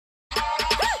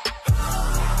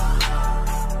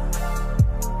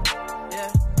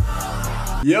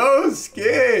Yo,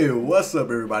 Skid, what's up,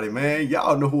 everybody, man?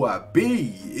 Y'all know who I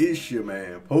be. It's your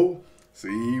man, Pooh,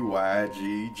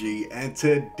 CYGG, and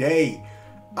today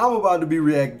I'm about to be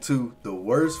reacting to the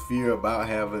worst fear about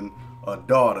having a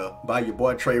daughter by your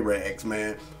boy TRARAG,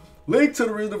 man. Link to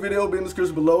the original video will be in the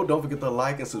description below. Don't forget to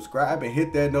like and subscribe and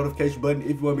hit that notification button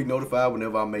if you want to be notified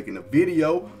whenever I'm making a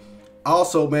video.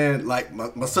 Also, man, like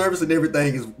my service and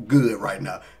everything is good right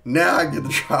now. Now I get to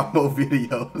drop more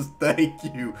videos. Thank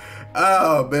you.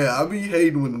 Oh man, I be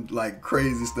hating when like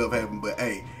crazy stuff happen, but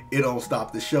hey, it don't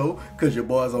stop the show because your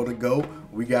boy's on the go.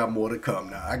 We got more to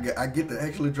come now. I get to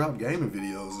actually drop gaming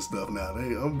videos and stuff now.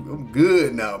 I'm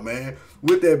good now, man.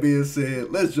 With that being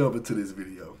said, let's jump into this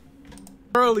video.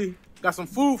 Early, got some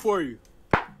food for you.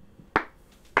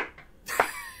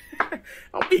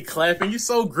 Don't be clapping. You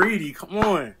so greedy. Come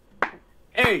on.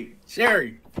 Hey,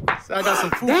 Sherry, so I got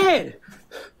some food. Dad!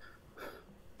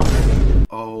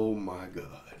 Oh my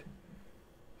God.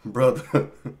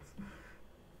 Brother.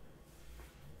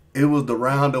 It was the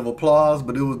round of applause,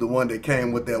 but it was the one that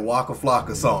came with that Waka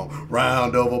Flocka song.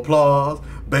 Round of applause,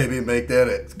 baby, make that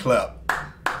ass clap.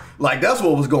 Like, that's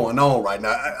what was going on right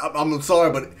now. I'm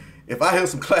sorry, but if I hear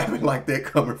some clapping like that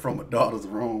coming from a daughter's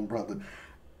room, brother,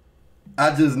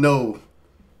 I just know,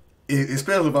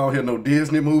 especially if I don't hear no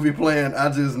Disney movie playing, I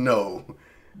just know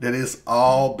that it's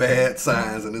all bad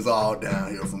signs and it's all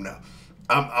downhill from now.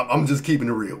 I'm just keeping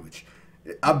it real with you.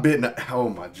 I bet not. Oh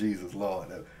my Jesus, Lord.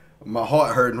 My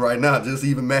heart hurting right now, just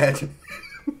even imagining.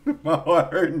 My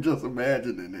heart hurting just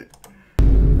imagining it.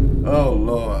 Oh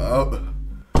Lord. Oh.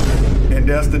 And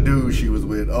that's the dude she was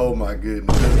with. Oh my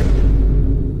goodness.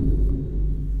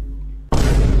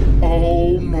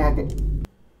 Oh my God.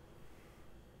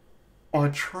 On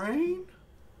a train?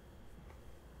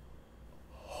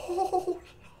 Oh, Lord.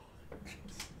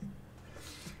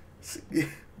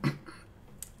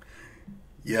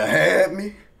 You had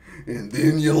me, and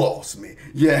then you lost me.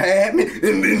 You had me,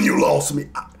 and then you lost me.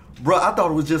 Bro, I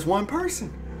thought it was just one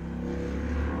person.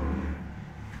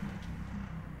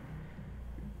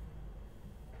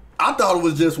 I thought it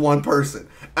was just one person.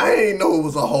 I didn't know it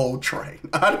was a whole train.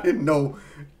 I didn't know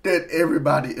that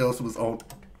everybody else was on.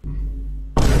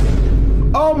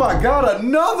 Oh my God,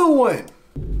 another one.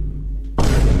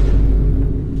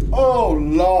 Oh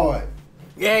Lord.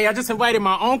 Yeah, I just invited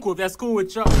my uncle if that's cool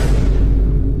with y'all.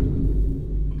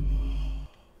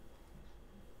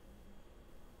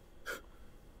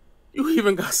 You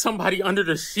even got somebody under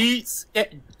the sheets? Yeah,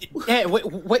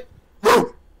 wait. A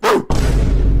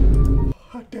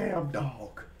damn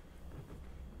dog.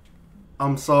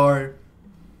 I'm sorry.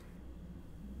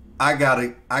 I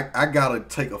gotta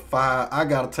take a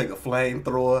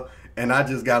flamethrower and I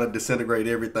just gotta disintegrate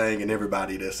everything and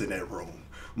everybody that's in that room.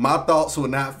 My thoughts will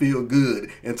not feel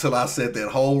good until I set that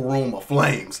whole room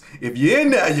aflames. If you're in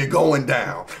there, you're going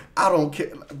down. I don't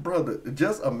care. Brother,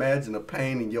 just imagine the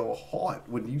pain in your heart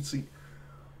when you see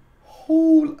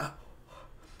who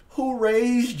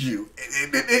raised you.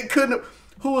 It couldn't have,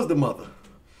 who was the mother?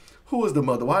 Who was the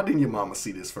mother? Why didn't your mama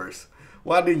see this first?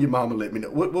 Why didn't your mama let me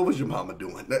know? What was your mama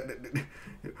doing?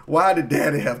 Why did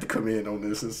daddy have to come in on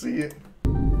this and see it?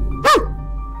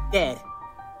 Dad,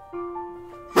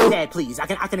 please, I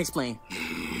can explain.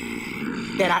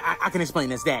 Dad, I can explain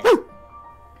this, Dad.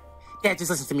 Dad,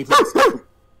 just listen to me, please.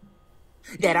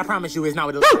 Dad, I promise you it's not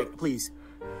what it looks like. Please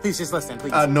just listen,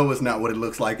 please. I know it's not what it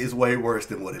looks like. It's way worse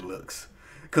than what it looks.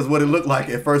 Because what it looked like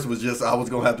at first was just I was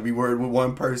going to have to be worried with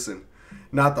one person.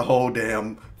 Not the whole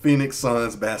damn Phoenix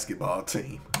Suns basketball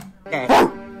team. Dad.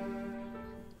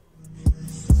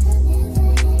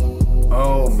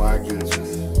 Oh my goodness.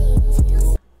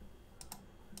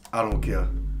 I don't care.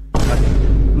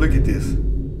 Look at this.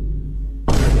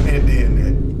 And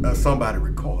then somebody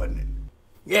recording it.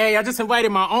 Yeah, I just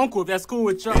invited my uncle if that's cool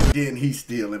with y'all. And then he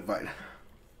still invited.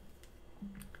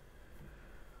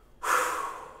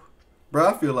 Bro,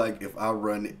 I feel like if I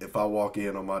walk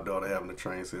in on my daughter having a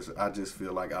train session, I just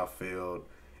feel like I failed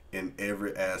in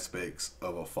every aspect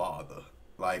of a father.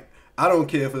 Like, I don't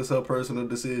care if it's her personal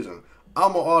decision.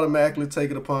 I'm going to automatically take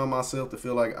it upon myself to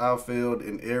feel like I failed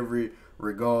in every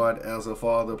regard as a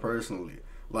father personally.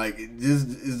 Like,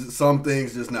 some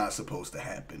things just not supposed to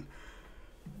happen.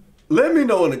 Let me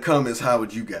know in the comments how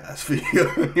would you guys feel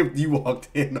if you walked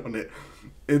in on it.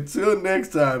 Until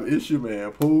next time, it's your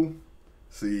man, Pooh,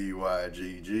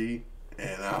 CYGG,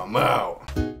 and I'm out.